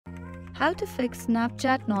How to fix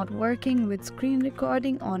Snapchat not working with screen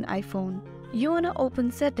recording on iPhone. You wanna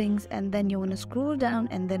open settings and then you wanna scroll down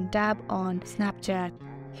and then tap on Snapchat.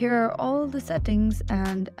 Here are all the settings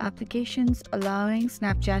and applications allowing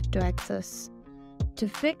Snapchat to access. To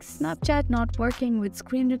fix Snapchat not working with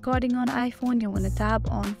screen recording on iPhone, you wanna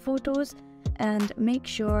tap on Photos and make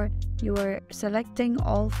sure you are selecting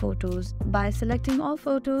all photos. By selecting all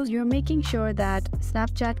photos, you're making sure that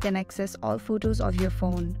Snapchat can access all photos of your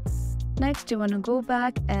phone. Next, you want to go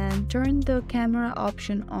back and turn the camera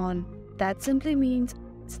option on. That simply means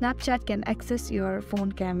Snapchat can access your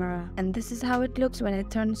phone camera. And this is how it looks when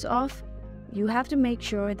it turns off. You have to make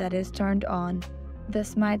sure that it's turned on.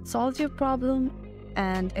 This might solve your problem,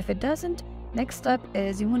 and if it doesn't, next step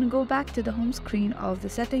is you want to go back to the home screen of the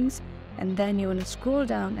settings and then you want to scroll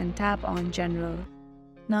down and tap on General.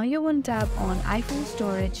 Now you want to tap on iPhone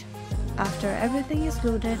storage. After everything is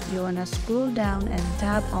loaded, you want to scroll down and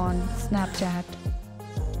tap on Snapchat.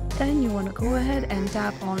 Then you want to go ahead and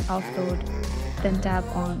tap on Offload. Then tap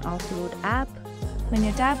on Offload app. When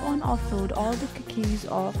you tap on Offload, all the cookies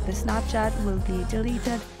of the Snapchat will be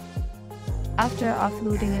deleted. After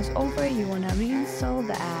offloading is over, you want to reinstall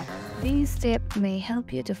the app. These steps may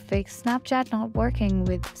help you to fix Snapchat not working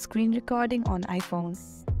with screen recording on iPhone.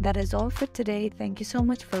 That is all for today. Thank you so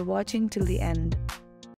much for watching till the end.